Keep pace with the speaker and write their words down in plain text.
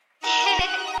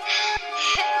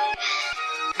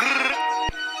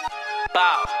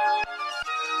Bow.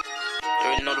 You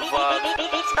already know the vibe.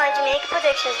 Beats by Jamaica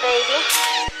Productions, baby.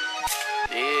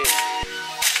 Yeah.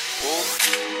 Ooh.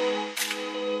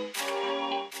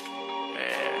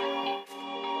 Man.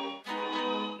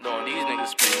 Don't these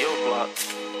niggas spin your block.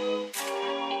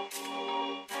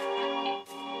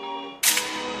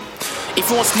 If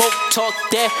you want smoke, talk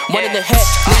that, one in the head.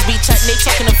 Niggas be chatting, they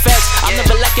talking the facts. I'm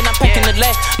never lacking, I'm packing the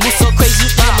leg. Move so crazy, you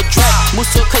think I'm a drag.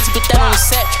 Move so crazy, put that on the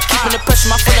set. Keeping the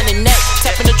pressure, my foot on the neck.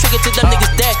 Tapping the trigger till them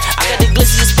niggas dead. I got the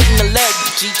glizzy, just spitting the leg.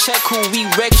 G-check who we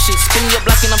wreck shit. Spinning your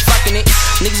block and I'm fucking it.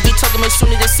 Niggas be talking, as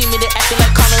soon as they see me, they acting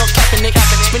like Connor, I'm capping it.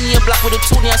 Spinning your block with a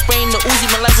toolie, I'm spraying the Uzi.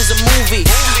 My life is a movie.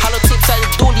 Hollow tips out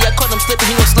the dually, I caught him slipping,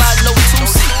 he gon' slide no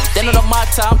two-seat. Then on my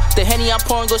time, the Henny I'm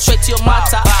pouring go straight to your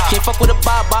mata. Can't fuck with a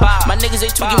baba. My niggas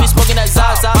ain't too, give me smoking that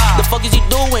Zaza. The fuck is you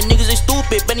doing? Niggas ain't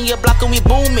stupid. Bending your block and we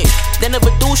booming. They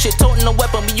never do shit, toting a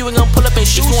weapon, but you ain't gon' pull up and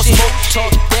shoot shit. Smoke,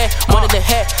 talk that, one in the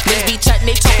head. Niggas be chatting,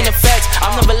 they talking the facts.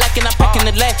 I'm never lacking, I'm packing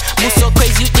the leg. Move so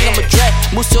crazy, you think I'm a drag.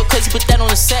 Move so crazy, put that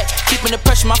on the set. Keeping the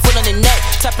pressure, my foot on the neck.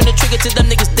 Tapping the trigger till them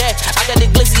niggas dead. I got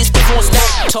the glizzy, it's on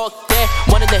smoke. Talk that,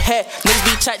 one in the head. Niggas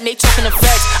be chatting, they talking the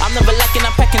facts. I'm never lacking,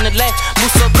 I'm packing the leg.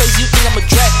 Move so crazy, you think I'm a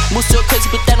drag. Move so crazy,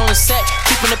 put that on the set.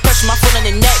 Keeping the pressure, my foot on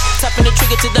the neck. Tapping the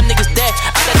trigger till them niggas dead.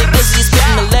 I got the glizzy,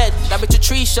 spitting the lead. That bitch a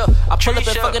Trisha. I pull up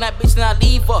and fucking that bitch and I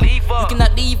leave her. You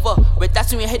cannot leave her. But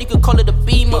that's when your head, you could call it a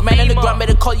beamer. Man on the ground,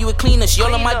 better call you a cleaner. She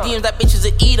all on my DMs, that bitch is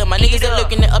a eater. My niggas, they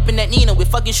looking it up in that Nina. We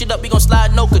fucking shit up, we gon'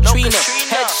 slide no Katrina.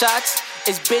 Headshots.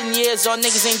 It's been years, all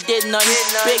niggas ain't did nothing.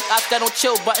 Big ops got on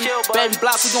chill button. Bed and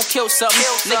block, we gon' kill something.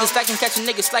 Niggas stacking, catching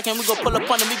niggas slacking, we gon' pull up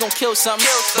on them, we gon' kill something.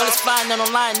 Bullets flying down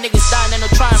on line, niggas dying and no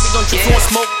trying, we gon' drip on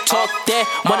smoke, talk that,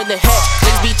 one in the head.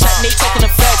 Niggas be chatting, they talking the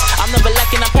facts. I'm never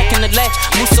lacking, I'm packing the leg.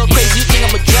 Move so crazy, you think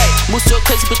I'm a drag. Move so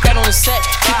crazy, put that on the set.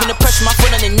 Keeping the pressure, my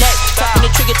foot on the neck. Tapping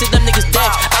the trigger till them niggas dead.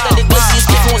 I got the glizzy,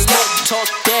 it's on smoke, talk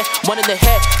that, one in the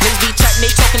head. Niggas be chatting, they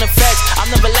talking the facts. I'm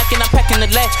never lacking, I'm packing the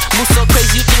leg. Move so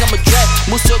crazy, you think I'm a drag.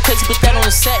 Move so crazy, put that on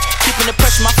the set.